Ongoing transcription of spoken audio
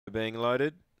being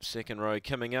loaded. Second row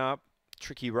coming up.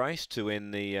 Tricky race to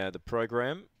end the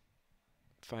program.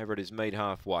 Favourite is Meet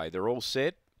Halfway. They're all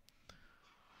set.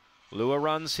 Lure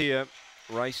runs here.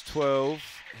 Race 12.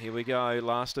 Here we go.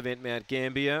 Last event,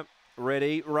 Mt-Gambier.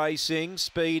 Ready, racing,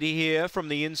 speedy here from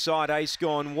the inside. Ace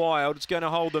Gone Wild. It's going to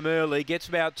hold them early. Gets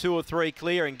about 2 or 3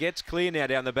 clear and gets clear now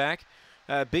down the back.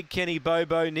 Big Kenny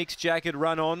Bobo, Nick's Jacket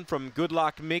run on from Good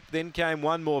Luck Mick. Then came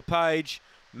One More Page.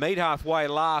 Meet Halfway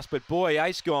last, but boy,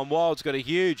 Ace Gone Wild's got a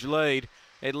huge lead.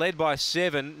 It led by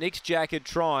 7. Nick's Jacket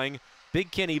trying.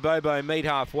 Big Kenny Bobo Meet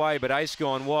Halfway, but Ace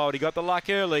Gone Wild. He got the luck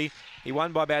early. He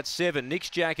won by about 7. Nick's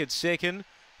Jacket second.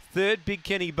 Third, Big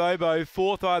Kenny Bobo.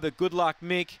 Fourth, either Good Luck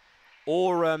Mick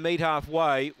or Meet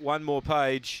Halfway. One More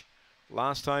Page.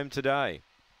 Last home today.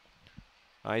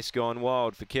 Ace Gone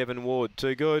Wild for Kevin Ward.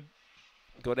 Too good.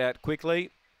 Got out quickly.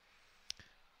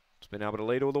 It's been able to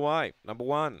lead all the way. Number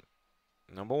 1.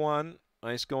 Number 1,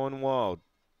 Ace Gone Wild.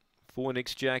 4,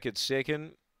 Nick's Jacket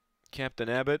second. Captain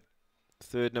Abbott.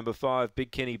 Third, number 5,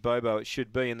 Big Kenny Bobo. It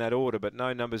should be in that order, but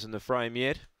no numbers in the frame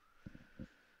yet.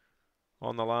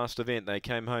 On the last event, they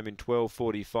came home in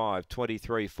 12:45.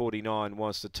 23:49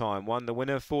 was the time. Won the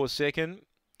winner, 4 second.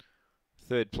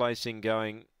 Third placing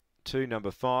going to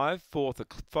number 5. Fourth, a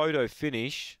photo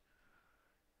finish.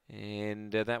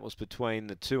 And that was between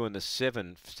the 2 and the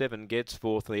 7. 7 gets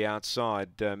fourth, the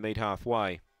outside, Meet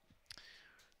Halfway.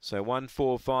 So 1,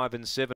 4, 5 and 7.